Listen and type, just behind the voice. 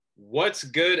What's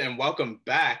good, and welcome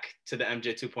back to the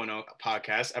MJ 2.0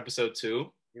 podcast, episode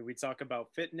 2. Here we talk about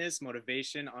fitness,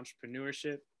 motivation,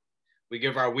 entrepreneurship. We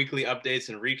give our weekly updates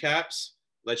and recaps,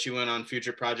 let you in on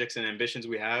future projects and ambitions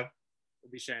we have.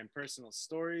 We'll be sharing personal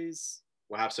stories.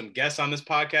 We'll have some guests on this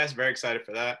podcast. Very excited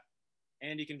for that.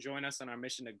 And you can join us on our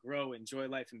mission to grow, enjoy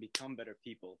life, and become better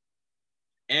people.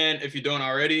 And if you don't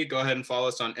already, go ahead and follow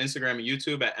us on Instagram and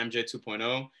YouTube at MJ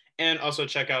 2.0. And also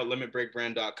check out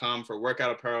limitbreakbrand.com for workout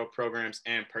apparel, programs,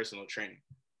 and personal training.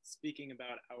 Speaking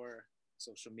about our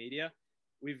social media,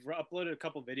 we've uploaded a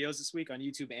couple videos this week on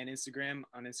YouTube and Instagram.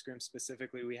 On Instagram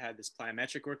specifically, we had this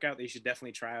plyometric workout that you should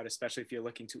definitely try out, especially if you're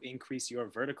looking to increase your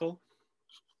vertical.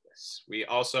 Yes. We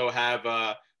also have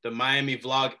the Miami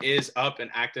vlog is up and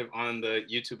active on the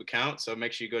YouTube account, so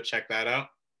make sure you go check that out.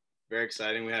 Very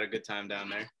exciting. We had a good time down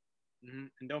there. Mm-hmm.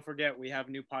 And don't forget, we have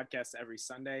new podcasts every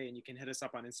Sunday, and you can hit us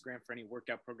up on Instagram for any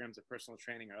workout programs or personal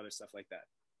training or other stuff like that.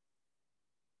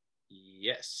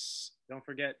 Yes. Don't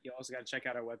forget, you also got to check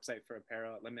out our website for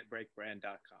apparel at limitbreakbrand.com.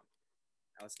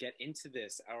 Now let's get into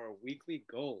this, our weekly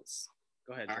goals.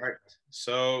 Go ahead. All right.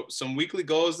 So some weekly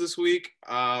goals this week.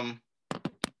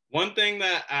 One thing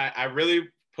that I really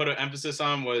put an emphasis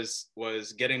on was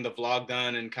getting the vlog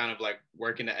done and kind of like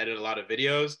working to edit a lot of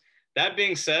videos. That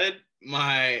being said,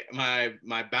 my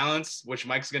balance, which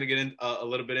Mike's going to get in a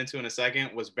little bit into in a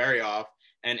second, was very off.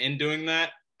 And in doing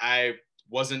that, I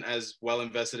wasn't as well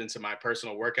invested into my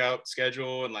personal workout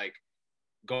schedule and like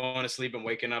going to sleep and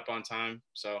waking up on time.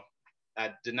 So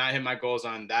I did not hit my goals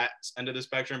on that end of the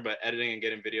spectrum, but editing and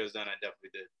getting videos done, I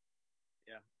definitely did.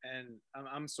 Yeah. And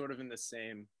I'm sort of in the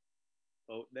same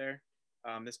boat there.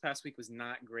 This past week was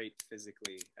not great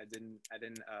physically.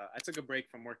 I took a break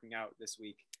from working out this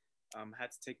week.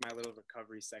 Had to take my little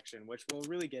recovery section, which we'll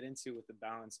really get into with the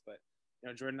balance. But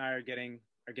Jordan and I are getting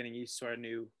used to our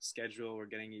new schedule. We're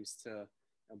getting used to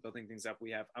building things up.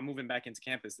 I'm moving back into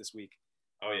campus this week.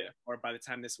 Oh yeah. Or by the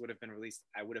time this would have been released,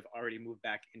 I would have already moved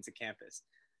back into campus.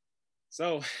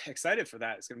 So excited for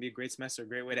that. It's going to be a great semester, a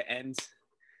great way to end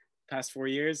past 4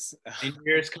 years.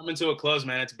 Year's coming to a close,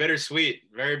 man. It's bittersweet,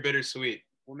 very bittersweet.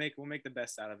 We'll make the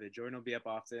best out of it. Jordan will be up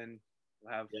often.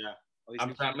 We'll have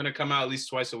I'm gonna come out at least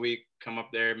twice a week. Come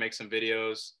up there, make some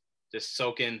videos, just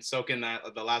soak in that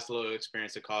the last little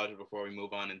experience of college before we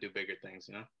move on and do bigger things.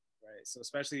 Right. So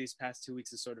especially these past 2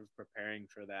 weeks is sort of preparing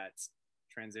for that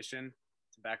transition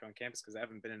to back on campus because I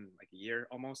haven't been in like a year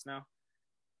almost now.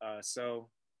 So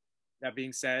that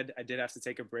being said, I did have to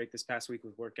take a break this past week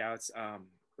with workouts,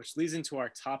 which leads into our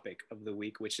topic of the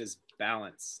week, which is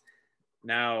balance.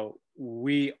 Now,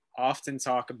 we often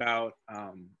talk about,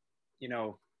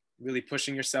 really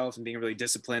pushing yourself and being really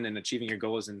disciplined and achieving your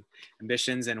goals and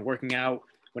ambitions and working out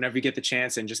whenever you get the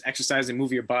chance and just exercise and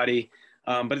move your body.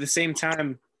 But at the same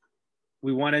time,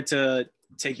 we wanted to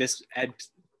take this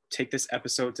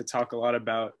episode to talk a lot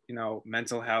about,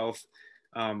 mental health,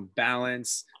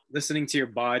 balance, listening to your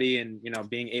body and,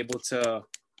 being able to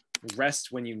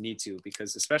rest when you need to,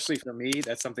 because especially for me,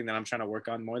 that's something that I'm trying to work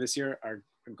on more this year. Our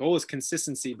goal is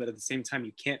consistency, but at the same time,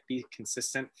 you can't be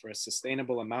consistent for a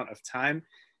sustainable amount of time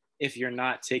if you're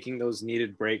not taking those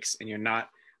needed breaks and you're not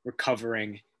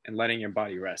recovering and letting your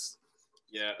body rest.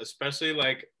 Yeah, especially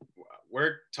like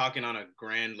we're talking on a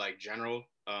grand, like general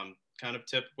kind of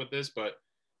tip with this, but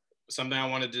something I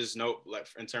want to just note, like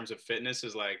in terms of fitness,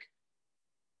 is like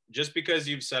just because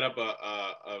you've set up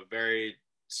a very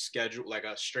schedule, like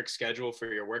a strict schedule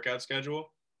for your workout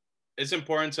schedule, it's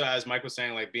important to, as Mike was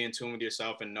saying, like be in tune with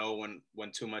yourself and know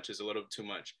when too much is a little too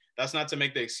much. That's not to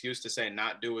make the excuse to say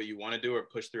not do what you want to do or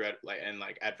push through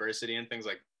like adversity and things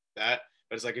like that.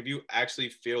 But it's like if you actually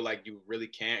feel like you really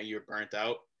can't and you're burnt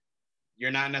out,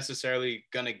 you're not necessarily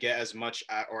gonna get as much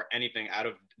or anything out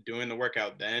of doing the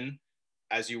workout then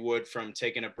as you would from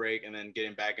taking a break and then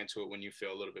getting back into it when you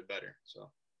feel a little bit better. So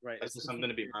right, that's just something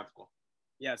to be mindful.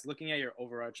 Yeah, it's looking at your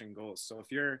overarching goals. So if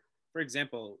you're, for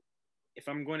example, if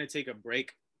I'm going to take a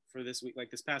break for this week, like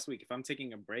this past week, if I'm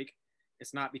taking a break,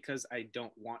 it's not because I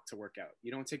don't want to work out.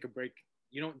 You don't take a break.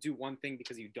 You don't do one thing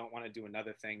because you don't want to do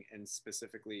another thing, and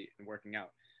specifically in working out.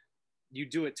 You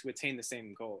do it to attain the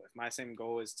same goal. If my same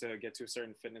goal is to get to a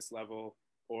certain fitness level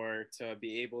or to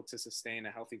be able to sustain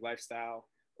a healthy lifestyle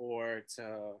or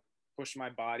to push my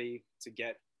body to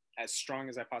get as strong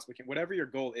as I possibly can, whatever your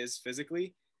goal is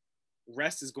physically,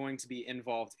 rest is going to be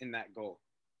involved in that goal,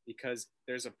 because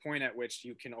there's a point at which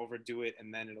you can overdo it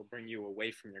and then it'll bring you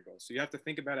away from your goal. So you have to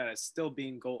think about it as still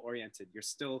being goal oriented. You're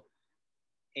still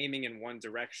aiming in one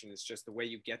direction. It's just the way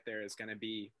you get there is going to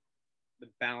be the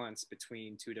balance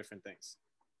between two different things.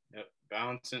 Yep.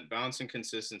 Balance and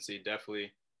consistency.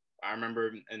 Definitely. I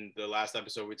remember in the last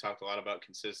episode, we talked a lot about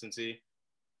consistency.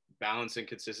 balance and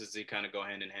consistency kind of go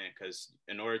hand in hand, because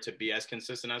in order to be as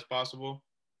consistent as possible,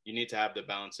 you need to have the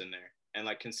balance in there. And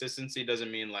like consistency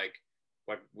doesn't mean like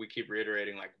what we keep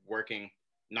reiterating, like working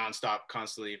nonstop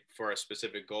constantly for a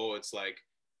specific goal. It's like,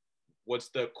 what's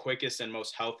the quickest and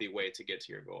most healthy way to get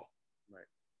to your goal? Right.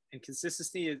 And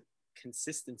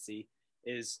consistency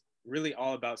is really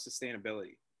all about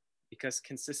sustainability, because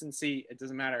consistency, it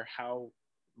doesn't matter how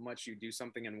much you do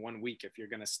something in 1 week if you're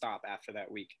going to stop after that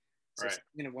week. So,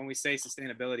 right. when we say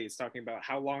sustainability, it's talking about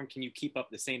how long can you keep up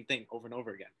the same thing over and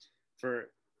over again for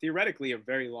theoretically a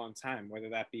very long time, whether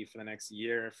that be for the next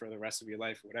year, for the rest of your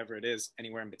life, whatever it is,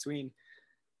 anywhere in between.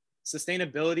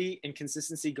 Sustainability and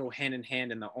consistency go hand in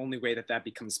hand, and the only way that that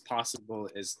becomes possible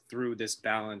is through this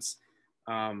balance.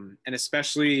 And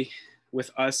especially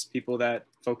with us, people that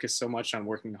focus so much on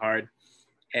working hard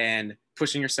and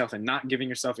pushing yourself and not giving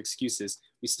yourself excuses,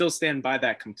 we still stand by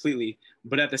that completely.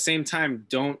 But at the same time,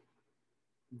 don't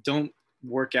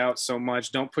work out so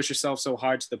much. Don't push yourself so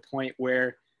hard to the point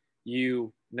where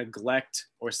you neglect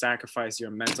or sacrifice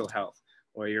your mental health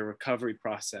or your recovery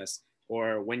process,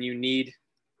 or when you need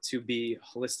to be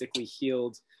holistically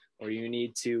healed, or you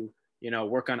need to,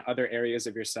 work on other areas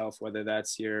of yourself, whether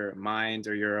that's your mind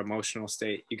or your emotional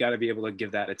state. You got to be able to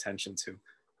give that attention to.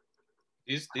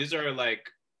 These are like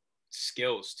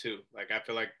skills too. Like I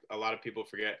feel like a lot of people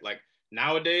forget, like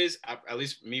nowadays, at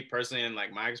least me personally, and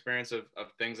like my experience of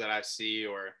things that I see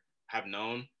or have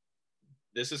known,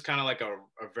 this is kind of like a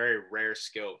very rare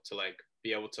skill to like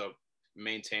be able to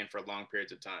maintain for long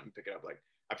periods of time and pick it up. Like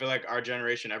I feel like our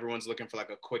generation, everyone's looking for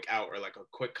like a quick out or like a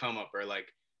quick come up or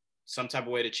like some type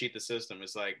of way to cheat the system.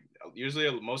 It's like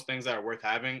usually most things that are worth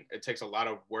having, it takes a lot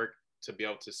of work to be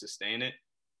able to sustain it.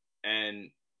 And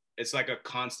it's like a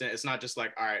constant, it's not just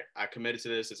like, all right, I committed to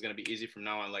this, it's going to be easy from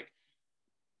now on. Like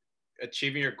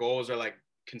achieving your goals or like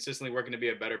consistently working to be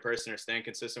a better person or staying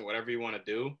consistent, whatever you want to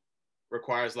do,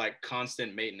 requires like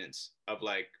constant maintenance of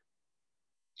like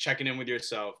checking in with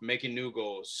yourself, making new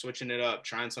goals, switching it up,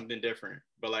 trying something different.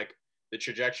 But like the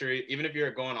trajectory, even if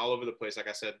you're going all over the place, like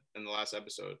I said in the last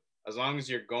episode, as long as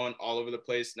you're going all over the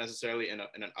place necessarily in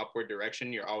an upward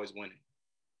direction, you're always winning.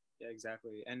 Yeah,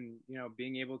 exactly. And,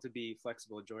 being able to be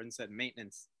flexible, Jordan said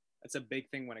maintenance. That's a big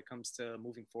thing when it comes to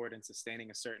moving forward and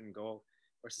sustaining a certain goal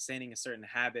or sustaining a certain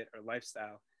habit or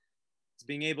lifestyle. It's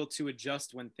being able to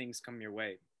adjust when things come your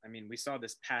way. I mean, we saw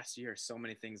this past year, so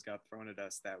many things got thrown at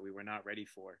us that we were not ready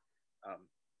for.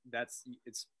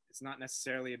 It's not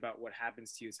necessarily about what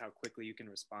happens to you, it's how quickly you can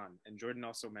respond. And Jordan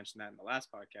also mentioned that in the last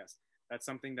podcast. That's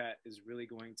something that is really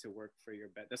going to work for your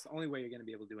bet. That's the only way you're going to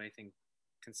be able to do anything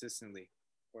consistently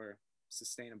or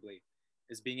sustainably,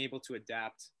 is being able to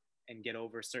adapt and get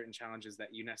over certain challenges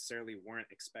that you necessarily weren't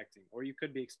expecting, or you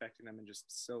could be expecting them and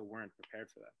just still weren't prepared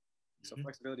for that. So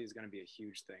flexibility is going to be a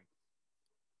huge thing,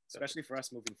 especially for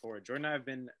us moving forward. Jordan and I have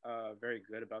been very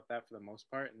good about that for the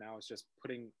most part. And now it's just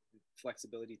putting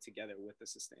flexibility together with the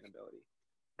sustainability.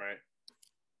 Right.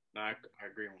 No, I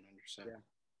agree 100%. Yeah.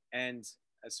 And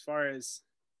as far as,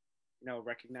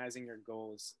 recognizing your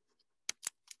goals,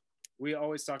 we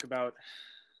always talk about,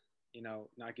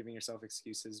 not giving yourself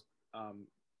excuses.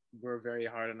 We're very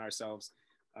hard on ourselves.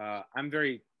 I'm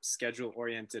very schedule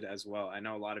oriented as well. I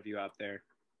know a lot of you out there,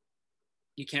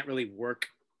 you can't really work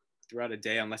throughout a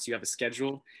day unless you have a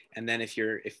schedule. And then if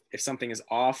something is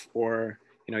off, or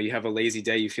you have a lazy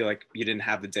day, you feel like you didn't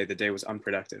have the day was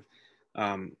unproductive.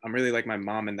 I'm really like my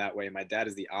mom in that way. My dad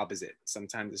is the opposite.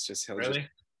 Sometimes it's just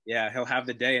he'll have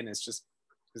the day and it's just,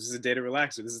 this is a day to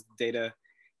relax, or this is a day to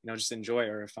just enjoy,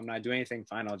 or if I'm not doing anything,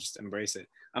 fine, I'll just embrace it.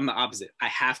 I'm the opposite. I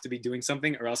have to be doing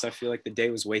something, or else I feel like the day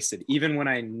was wasted, even when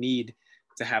I need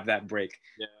to have that break.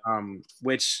 Yeah.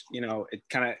 Which it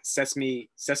kind of sets me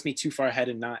too far ahead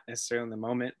and not necessarily in the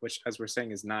moment, which, as we're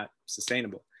saying, is not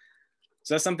sustainable.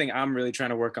 So that's something I'm really trying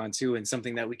to work on too, and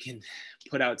something that we can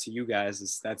put out to you guys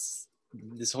is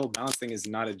this whole balance thing is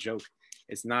not a joke.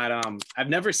 It's not. I've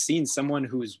never seen someone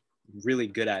who's really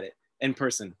good at it in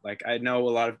person. Like, I know a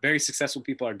lot of very successful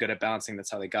people are good at balancing. That's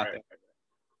how they got there.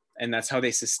 And that's how they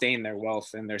sustain their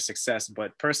wealth and their success.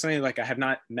 But personally, like, I have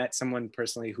not met someone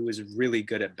personally who is really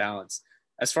good at balance.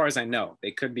 As far as I know,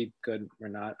 they could be good or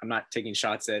not. I'm not taking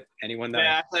shots at anyone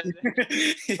that. I think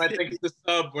it's a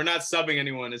sub. We're not subbing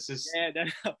anyone. It's just. Yeah,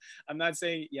 no, I'm not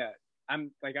saying. Yeah,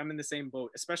 I'm in the same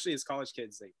boat. Especially as college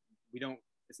kids, like,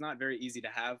 it's not very easy to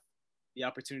have the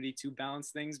opportunity to balance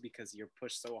things because you're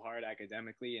pushed so hard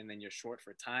academically, and then you're short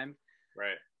for time.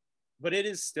 Right. But it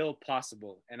is still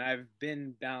possible, and I've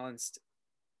been balanced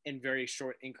in very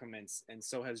short increments, and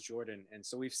so has Jordan. And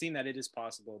so we've seen that it is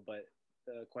possible, but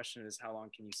the question is, how long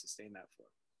can you sustain that for?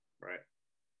 Right.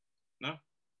 No,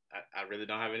 I really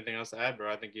don't have anything else to add,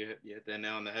 bro. I think you hit the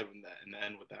nail on the head in the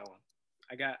end with that one.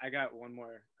 I got one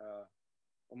more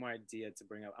idea to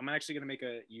bring up. I'm actually gonna make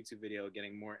a YouTube video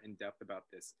getting more in depth about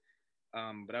this.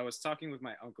 But I was talking with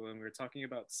my uncle, and we were talking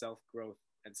about self growth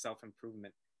and self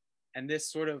improvement, and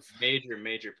this sort of Major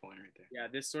point right there. yeah,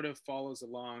 this sort of follows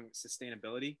along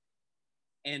sustainability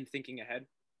and thinking ahead,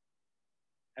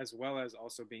 as well as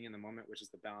also being in the moment, which is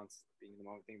the balance, being in the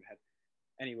moment, thinking ahead.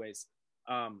 Anyways,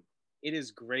 um, it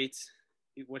is great.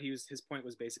 What his point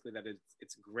was basically that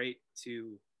it's great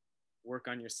to work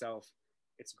on yourself.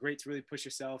 It's great to really push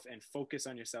yourself and focus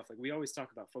on yourself. Like we always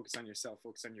talk about, focus on yourself,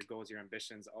 focus on your goals, your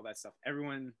ambitions, all that stuff.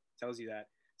 Everyone tells you that,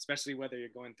 especially whether you're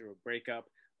going through a breakup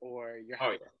or you're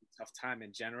having a tough time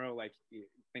in general, like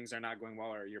things are not going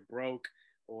well, or you're broke,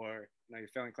 or you're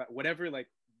failing class, whatever. Like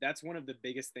that's one of the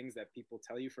biggest things that people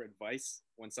tell you for advice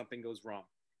when something goes wrong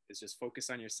is just focus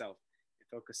on yourself and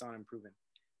focus on improving,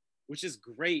 which is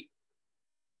great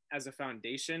as a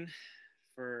foundation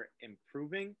for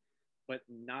improving, but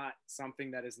not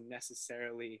something that is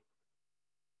necessarily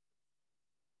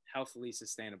healthily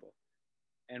sustainable.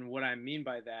 And what I mean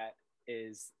by that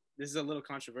is this is a little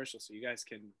controversial, so you guys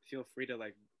can feel free to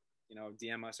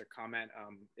DM us or comment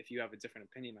if you have a different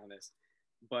opinion on this.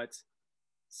 But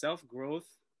self growth,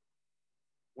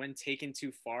 when taken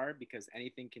too far, because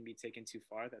anything can be taken too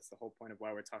far, that's the whole point of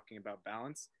why we're talking about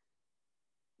balance.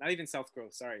 Not even self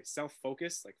growth, sorry, self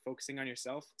focus, like focusing on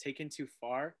yourself, taken too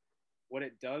far. What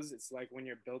it does, it's like when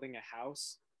you're building a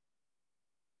house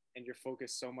and you're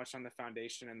focused so much on the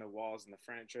foundation and the walls and the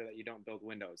furniture that you don't build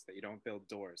windows, that you don't build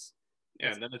doors.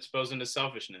 Yeah, and then it spills into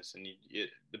selfishness, and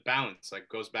the balance like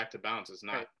goes back to balance. It's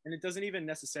not, right. And it doesn't even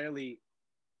necessarily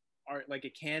are like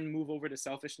it can move over to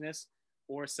selfishness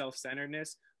or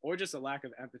self-centeredness or just a lack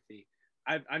of empathy.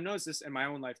 I've noticed this in my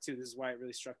own life too. This is why it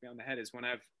really struck me on the head. Is when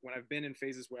I've been in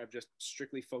phases where I've just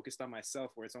strictly focused on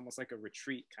myself, where it's almost like a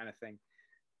retreat kind of thing.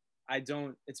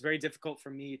 It's very difficult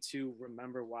for me to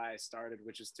remember why I started,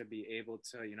 which is to be able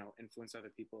to, influence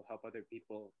other people, help other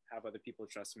people, have other people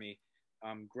trust me,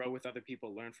 grow with other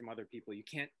people, learn from other people. You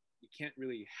can't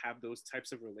really have those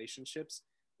types of relationships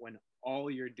when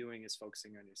all you're doing is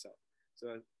focusing on yourself.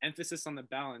 So emphasis on the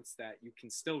balance, that you can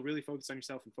still really focus on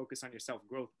yourself and focus on your self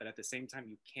growth, but at the same time,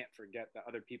 you can't forget the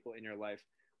other people in your life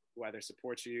who either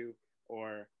support you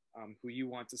or who you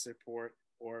want to support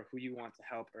or who you want to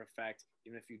help or affect,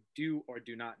 even if you do or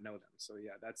do not know them. So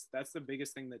yeah, that's the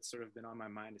biggest thing that's sort of been on my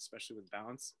mind, especially with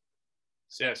balance.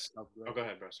 Yes. Oh, go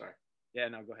ahead, bro. Sorry. Yeah,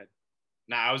 no, go ahead.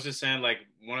 Now, I was just saying, like,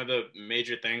 one of the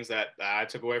major things that I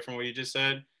took away from what you just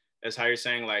said is how you're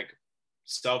saying, like,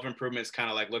 self-improvement is kind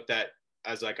of like looked at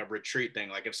as like a retreat thing.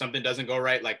 Like, if something doesn't go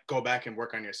right, like, go back and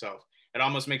work on yourself. It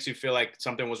almost makes you feel like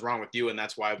something was wrong with you, and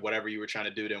that's why whatever you were trying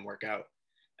to do didn't work out.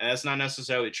 And that's not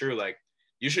necessarily true. Like,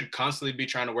 you should constantly be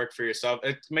trying to work for yourself.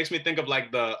 It makes me think of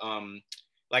like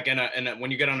like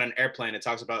when you get on an airplane, it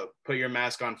talks about put your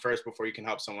mask on first before you can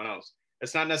help someone else.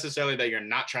 It's not necessarily that you're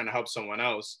not trying to help someone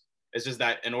else. It's just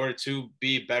that in order to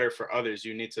be better for others,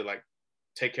 you need to like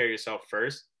take care of yourself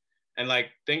first. And like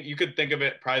you could think of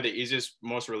it, probably the easiest,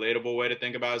 most relatable way to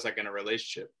think about it is like in a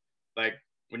relationship. Like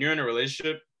when you're in a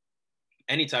relationship,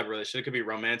 any type of relationship, it could be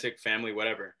romantic, family,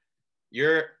 whatever.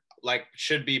 You're like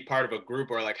should be part of a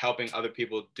group or like helping other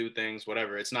people do things,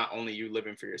 whatever. It's not only you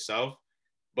living for yourself,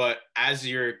 but as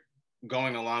you're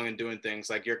going along and doing things,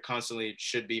 like you're constantly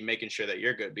should be making sure that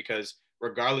you're good, because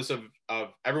regardless of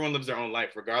everyone lives their own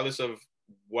life, regardless of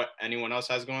what anyone else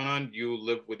has going on, you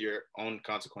live with your own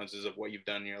consequences of what you've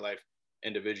done in your life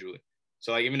individually.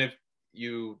 So like even if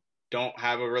you don't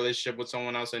have a relationship with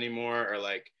someone else anymore, or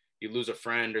like you lose a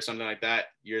friend or something like that,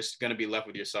 you're going to be left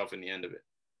with yourself in the end of it.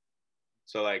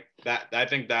 So like that, I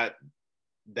think that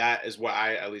is what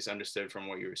I at least understood from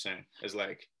what you were saying, is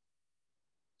like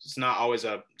it's not always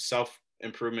a self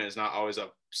improvement, is not always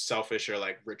a selfish or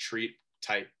like retreat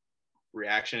type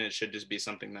reaction. It should just be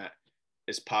something that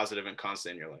is positive and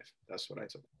constant in your life. That's what I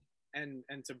took. And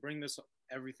to bring this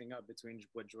everything up between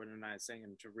what Jordan and I are saying,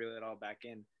 and to reel it all back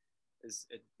in, is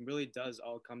it really does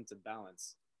all come to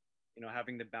balance.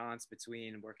 Having the balance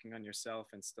between working on yourself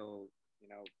and still,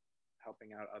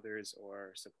 helping out others or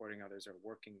supporting others or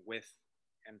working with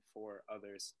and for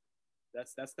others.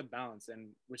 That's the balance, and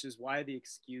which is why the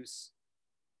excuse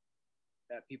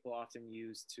that people often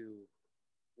use to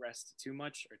rest too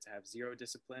much or to have zero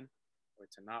discipline or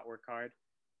to not work hard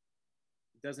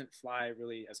doesn't fly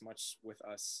really as much with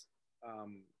us.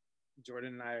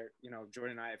 Jordan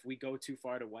and I, if we go too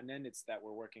far to one end, it's that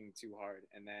we're working too hard,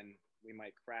 and then we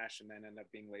might crash and then end up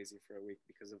being lazy for a week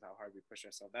because of how hard we push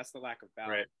ourselves. That's the lack of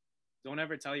balance. Right. Don't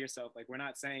ever tell yourself, like, we're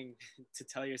not saying to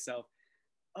tell yourself,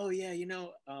 oh yeah,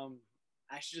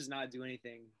 I should just not do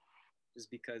anything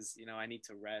just because I need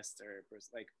to rest, or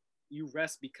like you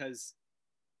rest because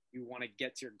you want to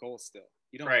get to your goal still.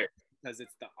 You don't Right. because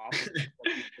it's the opposite of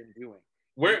what you've been doing.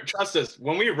 Trust us,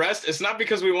 when we rest, it's not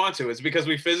because we want to, it's because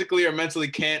we physically or mentally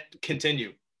can't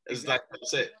continue. It's Exactly. like,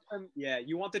 that's it. Yeah,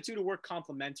 you want the two to work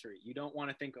complementary. You don't want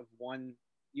to think of one.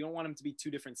 You don't want them to be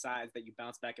two different sides that you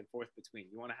bounce back and forth between.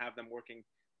 You want to have them working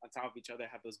on top of each other,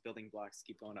 have those building blocks to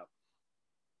keep going up.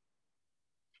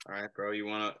 All right, bro. You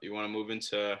wanna move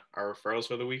into our referrals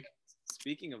for the week?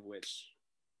 Speaking of which,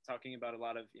 talking about a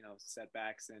lot of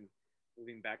setbacks and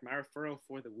moving back, my referral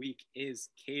for the week is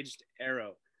Caged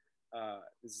Arrow.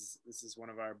 This is one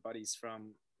of our buddies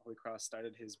from Holy Cross,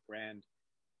 started his brand,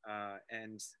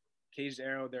 and Caged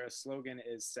Arrow, their slogan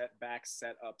is set back,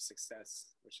 set up,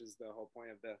 success, which is the whole point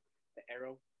of the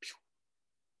arrow.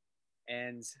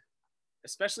 And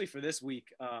especially for this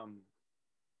week,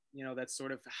 that's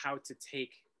sort of how to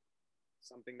take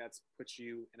something that's put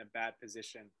you in a bad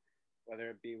position, whether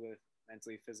it be with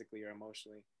mentally, physically, or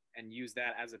emotionally, and use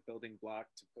that as a building block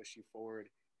to push you forward,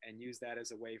 and use that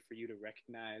as a way for you to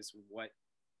recognize what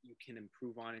you can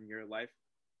improve on in your life,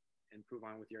 improve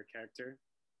on with your character,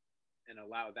 and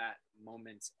allow that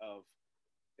moment of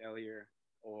failure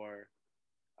or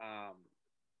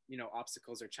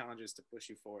obstacles or challenges to push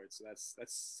you forward. So that's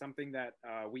something that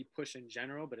we push in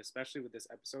general, but especially with this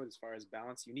episode, as far as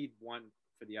balance, you need one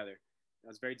for the other.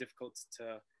 It's very difficult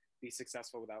to be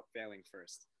successful without failing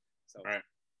first. So All right.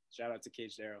 Shout out to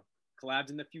Caged Arrow. Collabs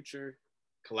in the future.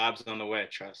 Collabs on the way,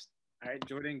 trust. All right,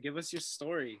 Jordan, give us your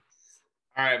story.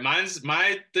 All right,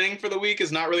 my thing for the week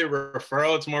is not really a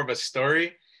referral, it's more of a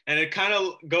story. And it kind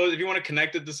of goes, if you want to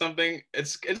connect it to something,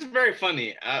 it's very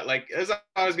funny. Like there's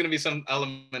always going to be some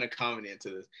element of comedy into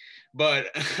this, but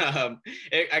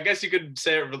I guess you could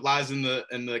say it lies in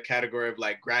the category of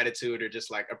like gratitude or just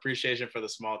like appreciation for the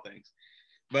small things.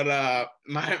 But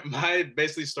my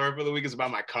basically story for the week is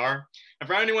about my car. And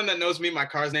for anyone that knows me, my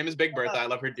car's name is Big Bertha. I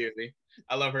love her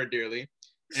dearly.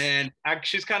 And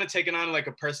she's kind of taken on like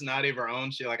a personality of her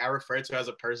own. I refer to her as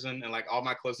a person, and like all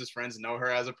my closest friends know her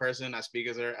as a person. I speak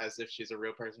as her as if she's a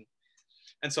real person.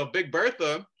 And so Big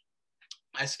Bertha,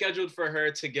 I scheduled for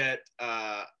her to get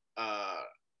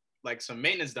like some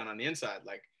maintenance done on the inside.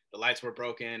 Like the lights were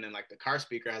broken and like the car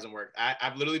speaker hasn't worked.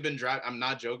 I've literally been driving. I'm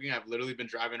not joking. I've literally been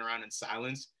driving around in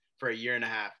silence for a year and a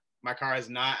half. My car has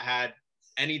not had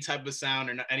any type of sound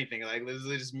or anything. Like this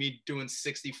is just me doing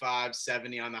 65,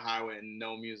 70 on the highway and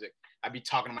no music. I'd be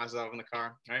talking to myself in the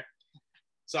car, right?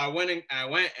 So I went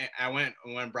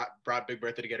and brought Big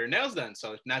Bertha to get her nails done.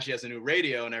 So now she has a new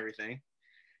radio and everything.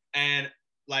 And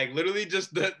like literally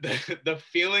just the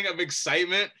feeling of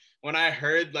excitement when I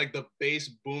heard like the bass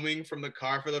booming from the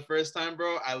car for the first time,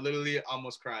 bro, I literally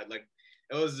almost cried. Like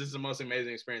it was just the most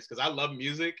amazing experience because I love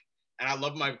music and I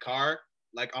love my car,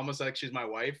 like almost like she's my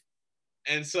wife.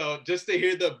 And so just to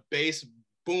hear the bass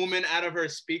booming out of her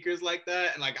speakers like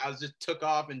that, and like I was just took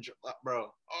off and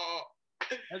bro, oh,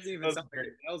 that's even something like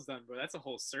nails done, bro. That's a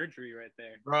whole surgery right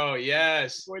there, bro.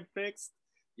 Yes, board fixed.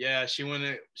 Yeah, she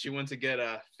went to get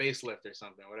a facelift or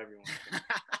something, whatever you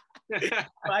want.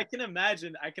 I can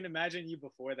imagine you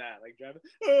before that, like driving.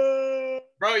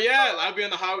 Bro, yeah, I'd be on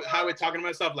the highway talking to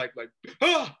myself like,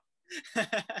 oh!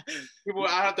 People,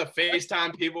 I have to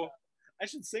FaceTime people. I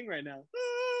should sing right now.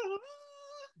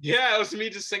 Yeah, it was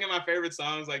me just singing my favorite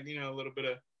songs, like a little bit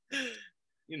of,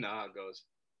 you know how it goes.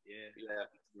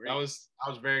 Yeah. I was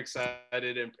very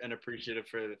excited and appreciative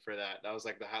for that. That was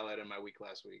like the highlight of my week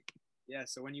last week. Yeah,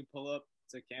 so when you pull up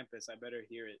to campus, I better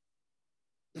hear it.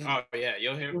 Oh yeah,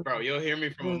 you'll hear me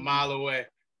from a mile away.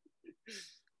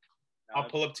 I'll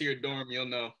pull up to your dorm, you'll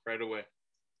know right away.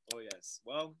 Oh yes.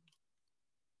 Well,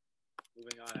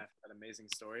 moving on after that amazing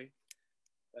story,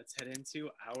 let's head into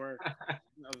our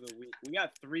of the week. We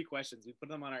got 3 questions. We put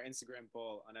them on our Instagram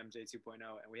poll on MJ 2.0,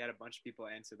 and we had a bunch of people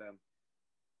answer them.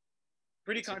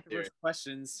 Pretty controversial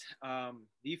questions.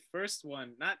 The first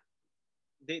one,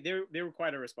 they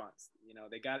required a response.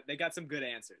 They got some good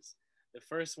answers. The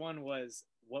first one was,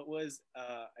 what was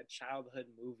a childhood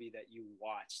movie that you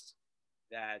watched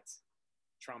that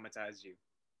traumatized you?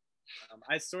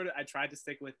 I tried to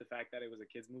stick with the fact that it was a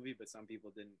kids movie, but some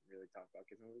people didn't really talk about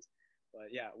kids movies.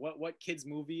 But yeah, what kids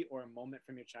movie or a moment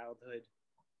from your childhood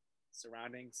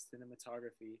surrounding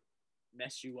cinematography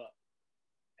messed you up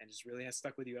and just really has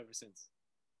stuck with you ever since?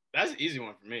 That's an easy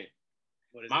one for me.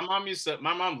 My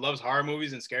mom loves horror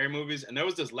movies and scary movies, and there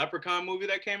was this Leprechaun movie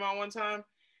that came out one time,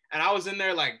 and I was in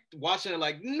there like watching it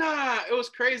like, nah, it was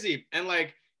crazy. And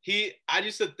like I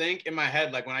used to think in my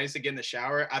head, like when I used to get in the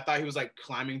shower, I thought he was like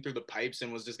climbing through the pipes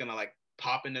and was just gonna like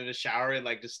pop into the shower and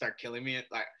like just start killing me.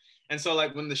 Like, and so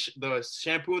like when the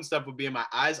shampoo and stuff would be in my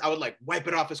eyes, I would like wipe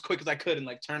it off as quick as I could and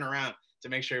like turn around to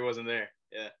make sure he wasn't there.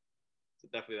 Yeah, so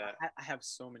definitely that. I have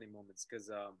so many moments because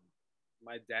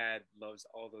my dad loves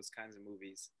all those kinds of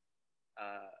movies.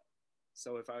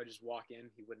 So if I would just walk in,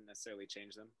 he wouldn't necessarily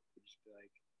change them. He'd just be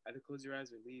like, either close your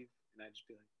eyes or leave, and I'd just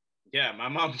be like, yeah, my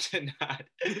mom did not.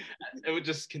 It would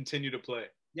just continue to play.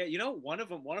 yeah, one of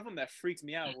them that freaked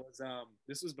me out was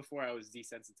this was before I was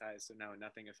desensitized, so now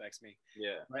nothing affects me.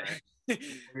 Yeah, but, right.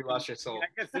 You lost your soul. I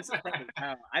guess this is probably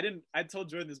now. I told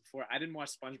Jordan this before. I didn't watch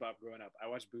SpongeBob growing up. I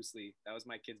watched Bruce Lee. That was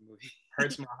my kid's movie.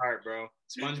 Hurts my heart, bro.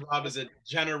 SpongeBob is a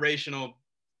generational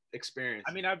experience.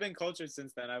 I mean, I've been cultured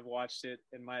since then. I've watched it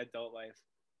in my adult life,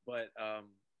 but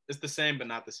it's the same, but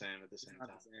not the same at the same time.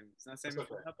 It's not the same.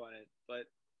 Okay. Up on it, but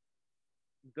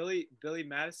Billy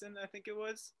Madison, I think it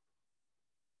was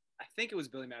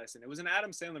Billy Madison. It was an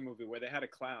Adam Sandler movie where they had a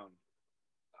clown.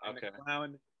 And okay. The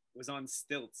clown was on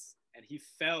stilts and he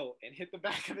fell and hit the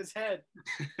back of his head.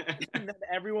 And then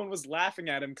everyone was laughing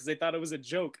at him because they thought it was a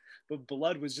joke, but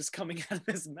blood was just coming out of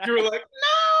his mouth. You were like,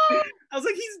 no! I was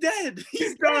like, he's dead.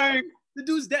 He's dying. The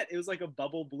dude's dead. It was like a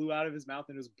bubble blew out of his mouth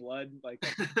and it was blood. Like,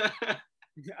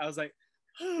 I was like,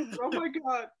 oh my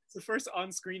God. It's the first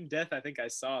on-screen death I think I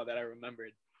saw that I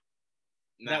remembered.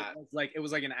 Nah. That was like, it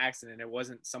was like an accident. It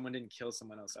wasn't, someone didn't kill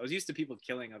someone else. I was used to people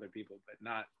killing other people, but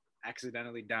not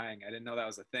accidentally dying. I didn't know that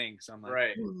was a thing. So I'm like,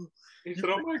 right. He said,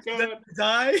 oh my God.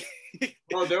 Die?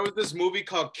 Bro, there was this movie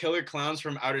called Killer Clowns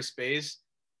from Outer Space.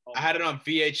 I had it on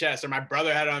VHS, or my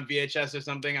brother had it on VHS or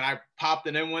something, and I popped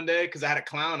it in one day because I had a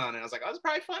clown on it. I was like, oh, it's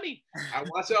probably funny. I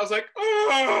watched it. I was like,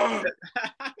 oh.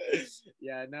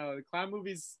 Yeah, no, the clown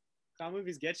movies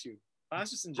get you.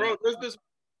 Clowns just enjoy. Bro,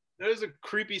 there's a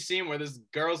creepy scene where this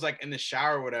girl's like in the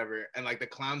shower or whatever, and like the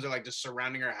clowns are like just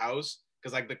surrounding her house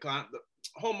because like the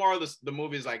whole moral of the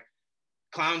movie is like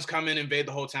clowns come in, invade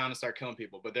the whole town, and start killing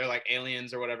people, but they're like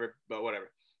aliens or whatever. But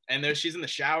whatever. And she's in the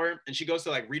shower and she goes to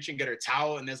like reach and get her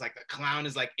towel, and there's like a clown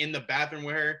is like in the bathroom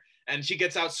with her, and she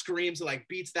gets out, screams, and like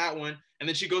beats that one, and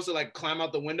then she goes to like climb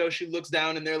out the window. She looks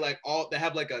down and they're like they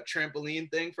have like a trampoline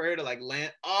thing for her to like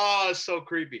land. Oh, it's so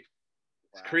creepy.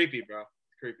 It's creepy, bro.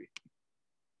 It's creepy.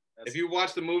 If you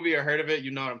watch the movie or heard of it,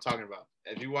 you know what I'm talking about.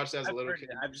 If you watched it as a little kid,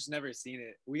 I've just never seen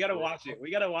it. We gotta watch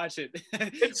it.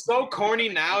 It's so corny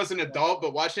now as an adult,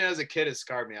 but watching it as a kid, it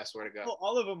scarred me. I swear to God. Well,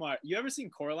 all of them are. You ever seen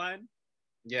Coraline?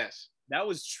 Yes. That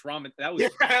was trauma. That was.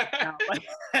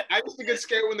 I used to get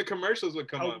scared when the commercials would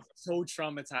come up. So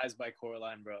traumatized by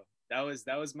Coraline, bro. That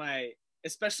was my,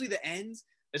 especially the end.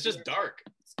 It's just dark.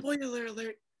 Spoiler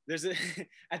alert. There's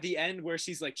at the end where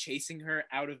she's like chasing her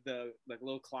out of the like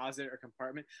little closet or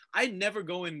compartment. I never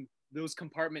go in those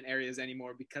compartment areas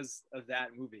anymore because of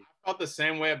that movie. I felt the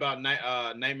same way about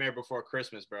Nightmare Before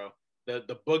Christmas, bro.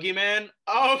 The boogeyman.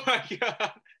 Oh my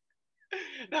God.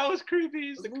 That was creepy. He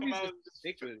used to come out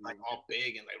like all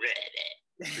big and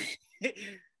like.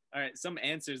 All right, some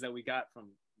answers that we got from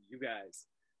you guys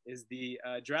is the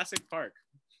Jurassic Park.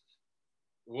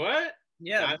 What?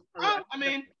 Yeah, I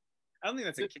mean, I don't think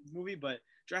that's a kid's movie, but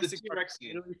Jurassic Park. I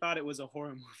really thought it was a horror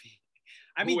movie.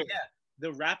 I mean, yeah,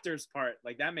 the Raptors part,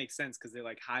 like that makes sense because they're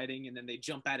like hiding and then they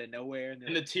jump out of nowhere.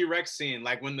 And the T-Rex scene,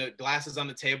 like when the glass is on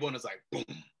the table and it's like boom,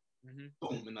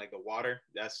 boom, and like the water.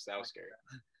 That was scary.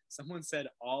 Someone said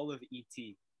all of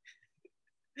E.T.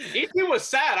 E.T. was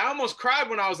sad. I almost cried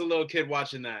when I was a little kid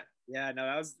watching that. Yeah, no,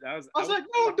 that was. I was like,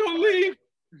 no, don't leave.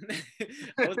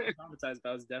 I wasn't traumatized,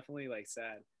 but I was definitely like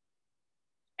sad.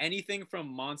 Anything from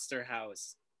Monster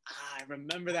House. I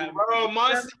remember that. Bro,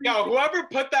 yo, whoever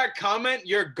put that comment,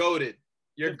 you're goated.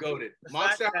 You're goated.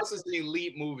 Monster House is an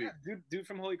elite movie. Yeah, dude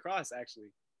from Holy Cross,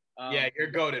 actually. Yeah,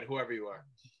 you're goated, whoever you are.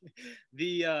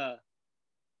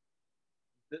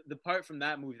 The part from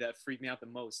that movie that freaked me out the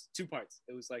most, two parts.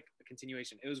 It was like a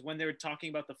continuation. It was when they were talking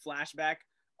about the flashback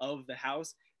of the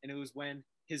house, and it was when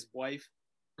his wife,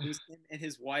 it was him and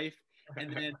his wife,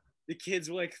 and then the kids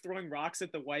were like throwing rocks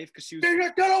at the wife because she was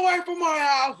get away from my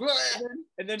house.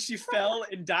 And then she fell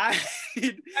and died.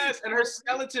 Yes, and her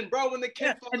skeleton, bro. When the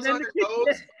kid falls on her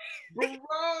toes,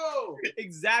 bro.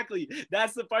 Exactly.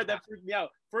 That's the part that freaked me out.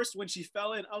 First, when she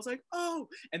fell in, I was like, oh.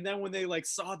 And then when they like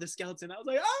saw the skeleton, I was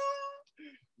like, oh.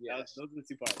 Yeah, those are the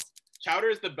two parts. Chowder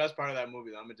is the best part of that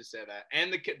movie. I'm gonna just say that.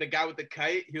 And the guy with the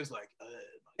kite, he was like,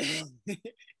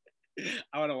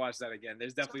 I want to watch that again.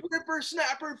 There's definitely ripper,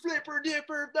 snapper, flipper,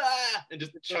 dipper, blah, and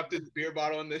just chucked his beer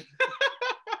bottle in the.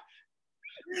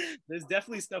 There's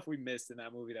definitely stuff we missed in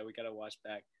that movie that we gotta watch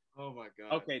back. Oh my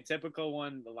God. Okay, typical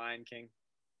one, The Lion King.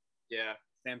 Yeah.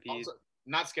 Stampede. Also,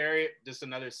 not scary, just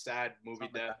another sad movie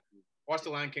death. Watched The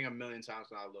Lion King a million times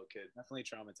when I was a little kid. Definitely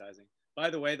traumatizing. By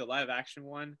the way, the live action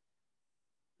one,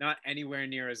 not anywhere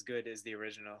near as good as the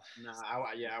original. Nah,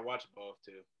 I watched both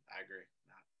too. I agree.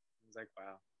 Nah. I was like,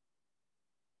 wow.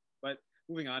 But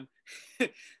moving on.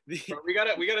 Bro, we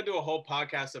gotta do a whole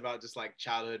podcast about just like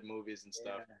childhood movies and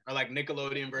stuff, or like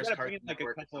Nickelodeon versus Cartoon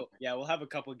Network. Yeah, we'll have a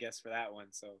couple guests for that one.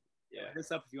 So yeah, hit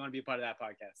us up if you want to be a part of that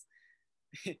podcast.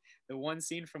 The one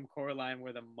scene from Coraline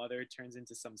where the mother turns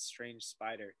into some strange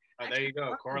spider. Oh, there you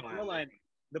go, Coraline.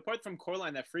 The part from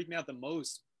Coraline that freaked me out the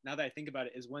most, now that I think about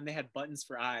it, is when they had buttons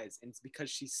for eyes, and it's because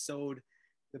she sewed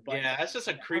the buttons. Yeah, that's just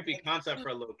a creepy concept for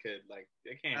a little kid. Like,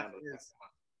 they can't handle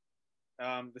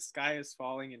that. The Sky is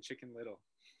Falling and Chicken Little.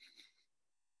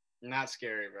 Not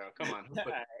scary, bro. Come on.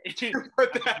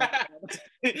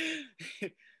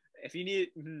 If you need,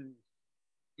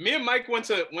 me and Mike went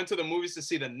to the movies to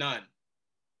see The Nun.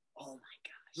 Oh my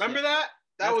gosh! Remember that?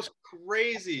 That was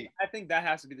crazy. I think that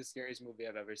has to be the scariest movie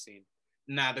I've ever seen.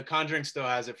 Nah, The Conjuring still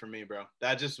has it for me, bro.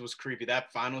 That just was creepy.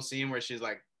 That final scene where she's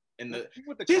like she's under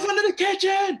the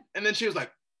kitchen, and then she was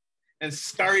like, and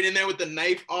scurried in there with the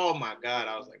knife. Oh my god!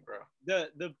 I was like, bro.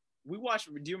 We watched.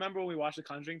 Do you remember when we watched The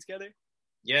Conjuring together?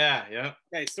 Yeah.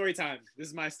 Okay, story time. This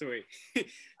is my story.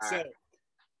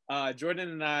 Jordan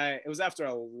and I. It was after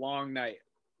a long night.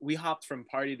 We hopped from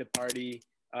party to party.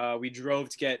 We drove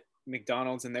to get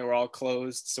McDonald's and they were all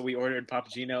closed, so we ordered Papa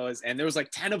Gino's, and there was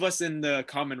like 10 of us in the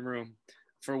common room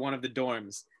for one of the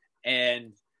dorms,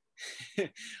 and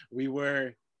we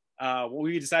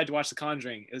decided to watch The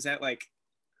Conjuring. It was at like,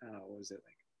 what was it,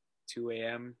 like 2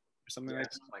 a.m. or something like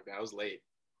that? Something like that. It was late.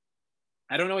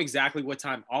 I don't know exactly what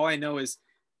time. All I know is,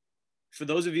 for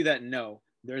those of you that know,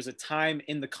 there's a time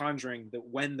in The Conjuring that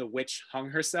when the witch hung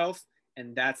herself,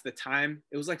 and that's the time.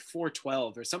 It was like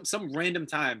 4:12 or some random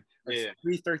time, or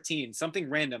 3:13, something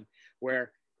random,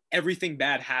 where everything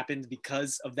bad happened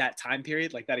because of that time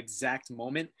period, like that exact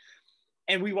moment.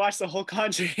 And we watched the whole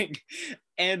Conjuring,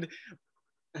 and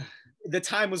the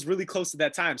time was really close to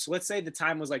that time. So let's say the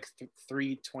time was like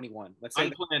 3:21. Let's say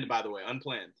unplanned, by the way,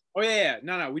 unplanned. Oh yeah.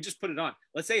 No, we just put it on.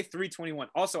 Let's say 3:21.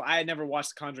 Also, I had never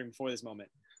watched The Conjuring before this moment.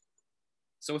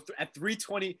 So at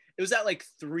 3:20, it was at like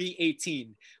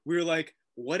 3:18. We were like,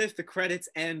 what if the credits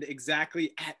end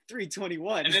exactly at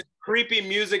 3:21? And it's creepy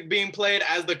music being played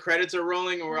as the credits are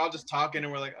rolling, and we're all just talking,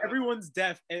 and we're like, everyone's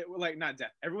deaf, and we're like, not deaf.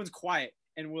 Everyone's quiet,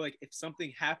 and we're like, if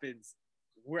something happens,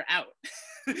 we're out.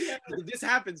 If this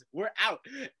happens, we're out.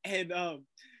 And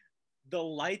the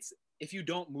lights, if you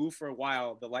don't move for a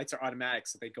while, the lights are automatic,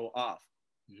 so they go off.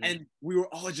 Mm-hmm. And we were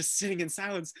all just sitting in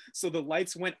silence. So the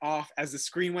lights went off as the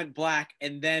screen went black,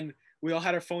 and then we all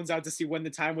had our phones out to see when the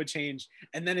time would change.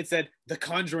 And then it said The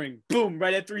Conjuring, boom,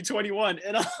 right at 3:21.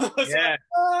 And I was like,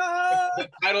 ah! The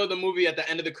title of the movie at the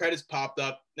end of the credits popped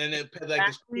up, and it like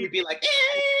this creepy like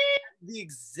the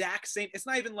exact same. It's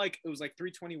not even like it was like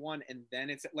 3:21, and then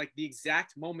it's like the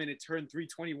exact moment it turned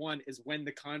 3:21 is when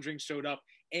The Conjuring showed up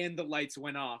and the lights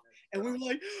went off, and we were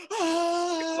like,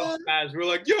 ah! We were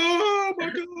like, yo, oh my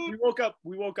god.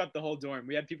 We woke up the whole dorm.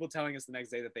 We had people telling us the next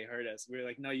day that they heard us. We were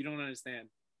like, no, you don't understand.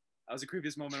 That was the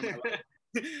creepiest moment of my life.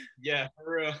 Yeah,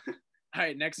 for real. All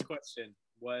right, next question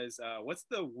was, what's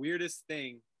the weirdest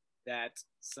thing that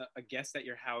a guest at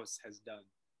your house has done?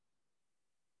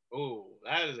 Oh,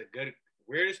 that is a good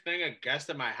weirdest thing a guest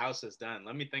at my house has done.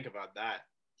 Let me think about that.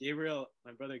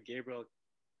 My brother Gabriel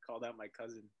called out my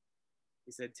cousin.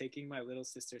 He said, taking my little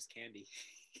sister's candy.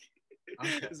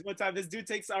 Okay. This one time, this dude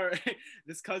takes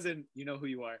this cousin, you know who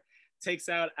you are, takes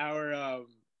our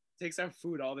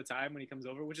food all the time when he comes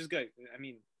over, which is good. I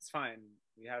mean, it's fine.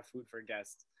 We have food for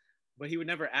guests, but he would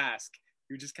never ask.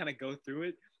 He would just kind of go through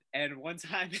it. And one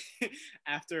time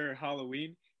after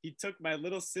Halloween, he took my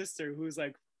little sister, who was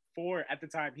like 4 at the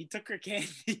time, he took her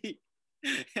candy.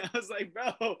 I was like,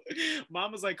 bro,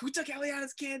 mom was like, who took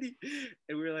Eliana's candy?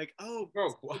 And we were like, oh,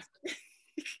 bro, what?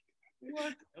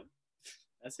 What?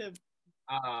 That's him.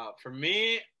 For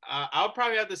me, I would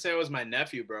probably have to say it was my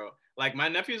nephew, bro. Like, my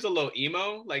nephew's a little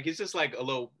emo. Like, he's just like a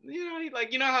little,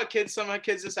 like, you know how some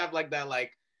kids just have like that,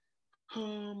 like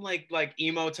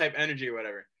emo type energy or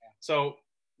whatever. Yeah. So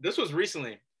this was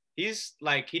recently. He's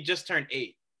like, he just turned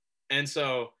 8. And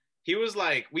so he was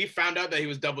like, we found out that he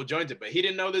was double jointed, but he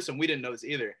didn't know this and we didn't know this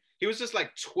either. He was just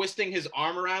like twisting his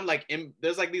arm around, like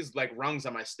there's like these like rungs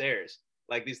on my stairs,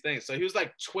 like these things. So he was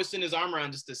like twisting his arm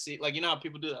around just to see, like, you know how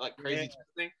people do that, like crazy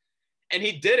twisting? And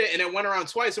he did it and it went around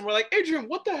twice. And we're like, Adrian,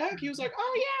 what the heck? He was like,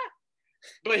 oh yeah.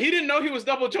 But he didn't know he was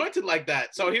double jointed like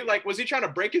that. So he like, was he trying to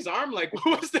break his arm? Like,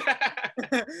 what was that?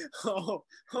 Get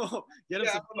him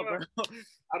some bro.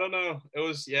 I don't know. It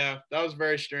was, that was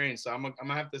very strange. So I'm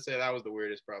gonna have to say that was the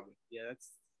weirdest, probably. Yeah,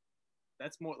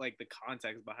 that's more like the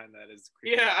context behind that is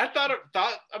creepy. Yeah, I thought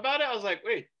about it. I was like,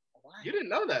 wait, Why? you didn't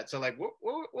know that. So like, what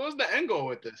was the end goal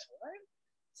with this?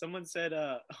 Someone said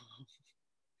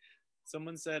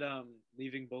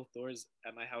leaving both doors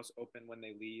at my house open when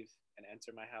they leave and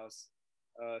enter my house.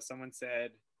 Someone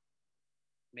said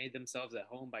made themselves at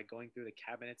home by going through the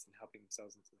cabinets and helping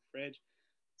themselves into the fridge.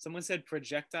 Someone said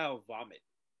projectile vomit.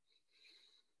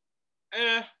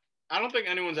 I don't think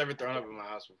anyone's ever thrown up in my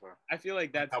house before. I feel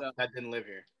like that's that didn't live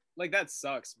here. like that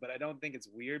sucks, but I don't think it's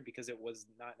weird because it was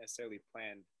not necessarily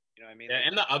planned. You know what I mean? Yeah,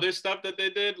 and the other stuff that they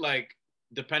did, like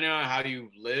depending on how you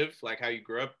live, like how you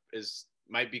grew up,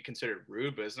 might be considered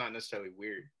rude, but it's not necessarily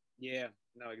weird. Yeah,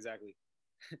 no, exactly.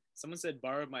 Someone said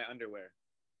borrowed my underwear.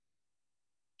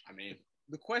 I mean,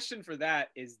 the question for that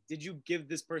is, did you give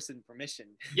this person permission?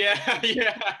 Yeah.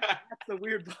 That's the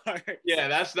weird part. Yeah,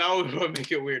 that's not what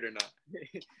make it weird or not.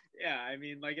 Yeah, I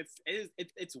mean, like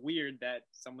it's weird that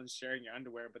someone's sharing your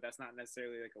underwear, but that's not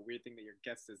necessarily like a weird thing that your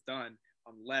guest has done,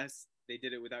 unless they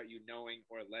did it without you knowing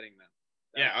or letting them.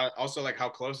 Yeah. Also, like how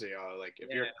close they are. Like if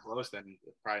you're close, then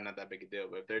it's probably not that big a deal.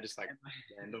 But if they're just like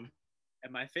random.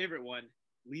 And my favorite one,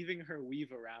 leaving her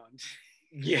weave around.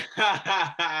 Yeah.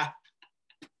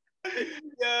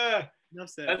 Yeah.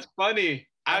 That's funny.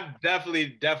 I've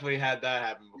definitely had that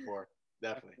happen before.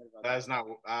 Definitely. That's not.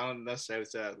 I don't necessarily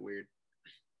say that's weird.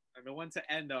 And the one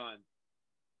to end on.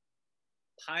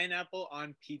 Pineapple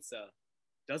on pizza.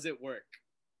 Does it work?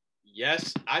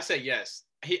 Yes, I say yes.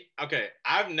 Okay,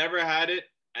 I've never had it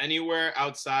anywhere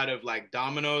outside of like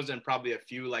Domino's and probably a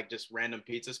few like just random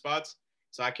pizza spots.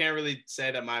 So I can't really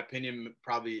say that my opinion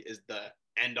probably is the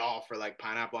end all for like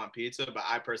pineapple on pizza, but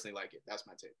I personally like it. That's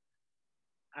my take.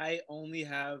 I only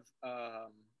have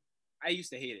I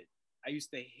used to hate it. I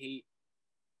used to hate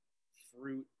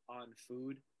fruit on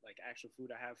food, like actual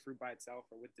food. I have fruit by itself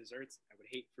or with desserts. I would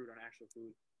hate fruit on actual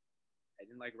food. I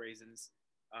didn't like raisins.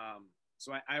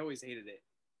 So I always hated it.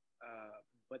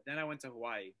 But then I went to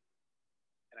Hawaii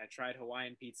and I tried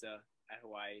Hawaiian pizza at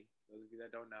Hawaii. Those of you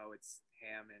that don't know, it's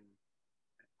ham and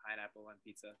pineapple on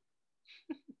pizza.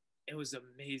 It was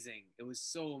amazing. It was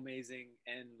so amazing.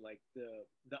 And like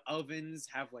the ovens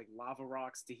have like lava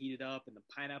rocks to heat it up, and the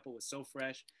pineapple was so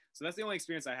fresh. So that's the only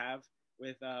experience I have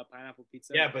with pineapple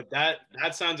pizza. Yeah, but that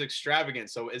sounds extravagant.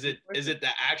 So is it the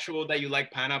actual that you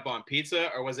like pineapple on pizza,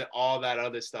 or was it all that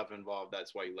other stuff involved?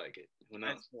 That's why you like it. Who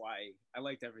knows? That's Hawaii. I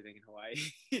liked everything in Hawaii.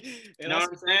 You know what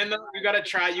I'm saying? Though? You gotta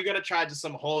try just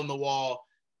some hole in the wall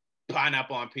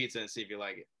pineapple on pizza and see if you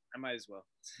like it. I might as well,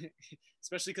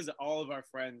 especially because all of our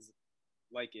friends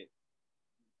like it.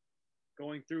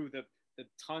 Going through the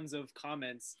tons of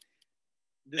comments,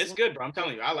 it's good, bro. I'm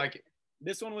telling you, I like it.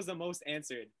 This one was the most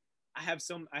answered. I have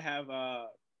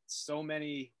so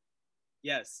many.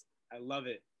 Yes, I love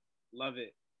it,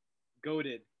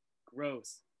 goated,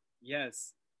 gross.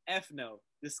 Yes, F no,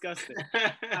 disgusting.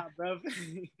 Nah, bro.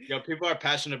 Yo, people are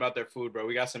passionate about their food, bro.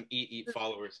 We got some eat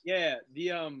followers. Yeah,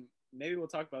 maybe we'll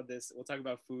talk about this. We'll talk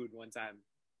about food one time.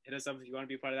 Hit us up if you want to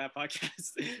be a part of that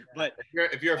podcast. But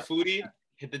if you're a foodie,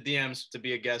 hit the DMs to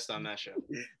be a guest on that show.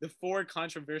 The 4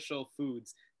 controversial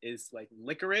foods is like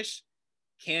licorice,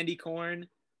 candy corn,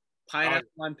 pineapple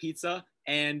on pizza,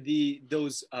 and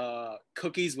those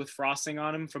cookies with frosting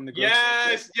on them from the grocery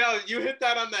Yes, yo, you hit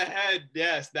that on the head.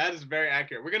 Yes, that is very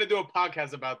accurate. We're gonna do a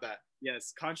podcast about that.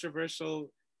 Yes,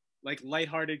 controversial, like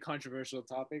lighthearted controversial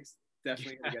topics.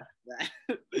 Definitely gonna get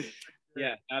to that.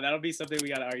 Yeah, that'll be something we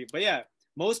gotta argue. But yeah,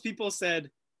 most people said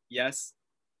yes.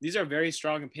 These are very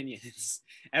strong opinions.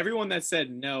 Everyone that said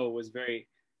no was very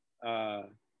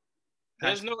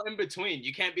there's no in between.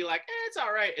 You can't be like, it's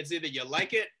all right. It's either you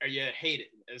like it or you hate it.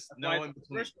 There's no in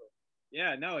between.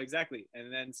 Yeah, no, exactly.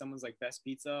 And then someone's like, best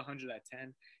pizza, 100 out of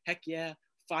 10. Heck yeah,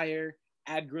 fire,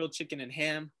 add grilled chicken and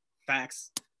ham.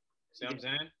 Facts. See what I'm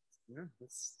saying? Yeah,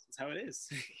 that's how it is.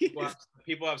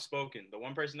 people have spoken. The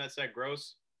one person that said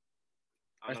gross,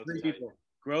 I don't know 3 people.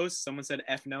 Gross, someone said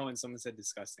F no, and someone said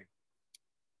disgusting.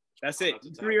 That's it.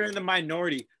 You 3 are in the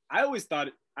minority. I always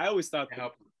thought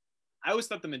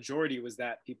the majority was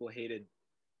that people hated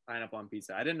pineapple on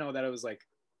pizza. I didn't know that it was like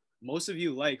most of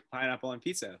you like pineapple on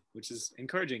pizza, which is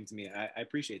encouraging to me. I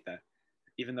appreciate that.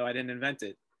 Even though I didn't invent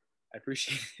it, I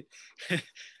appreciate it.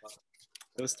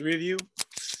 Those 3 of you.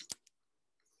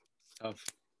 Tough.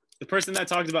 The person that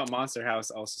talked about Monster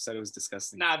House also said it was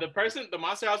disgusting. Nah, the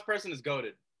Monster House person is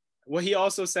goated. Well, he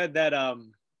also said that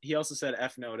he also said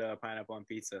F no to pineapple on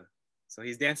pizza. So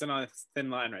he's dancing on a thin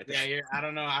line right there. Yeah, I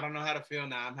don't know how to feel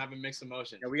now. I'm having mixed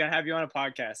emotions. Yeah, we gotta have you on a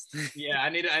podcast. Yeah, I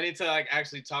need to like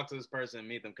actually talk to this person and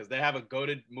meet them because they have a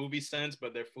goated movie sense,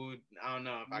 but their food, I don't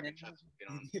know if I can trust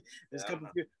them. There's a couple.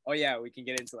 Oh yeah, we can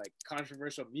get into like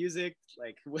controversial music,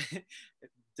 like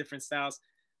different styles,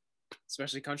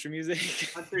 especially country music.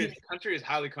 Country is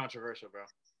highly controversial, bro.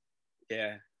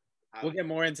 Yeah. We'll get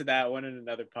more into that one in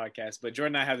another podcast, but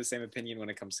Jordan and I have the same opinion when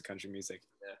it comes to country music.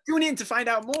 Yeah. Tune in to find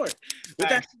out more.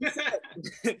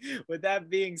 With that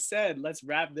being said, let's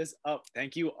wrap this up.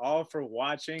 Thank you all for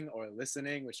watching or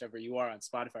listening, whichever you are on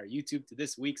Spotify or YouTube, to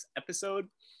this week's episode.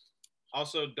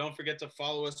 Also, don't forget to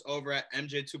follow us over at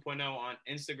MJ 2.0 on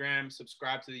Instagram.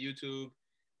 Subscribe to the YouTube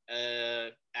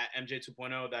at MJ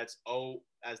 2.0. That's O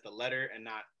as the letter and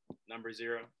not number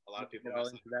 0. A lot of people mess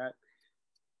into that.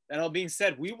 That all being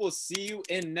said, we will see you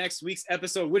in next week's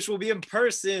episode, which will be in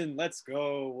person. Let's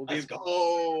go.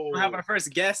 We'll have our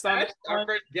first guest on. Our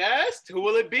first guest? Who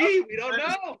will it be? We don't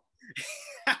know.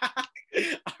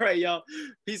 All right, y'all.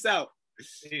 Peace out.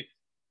 Peace.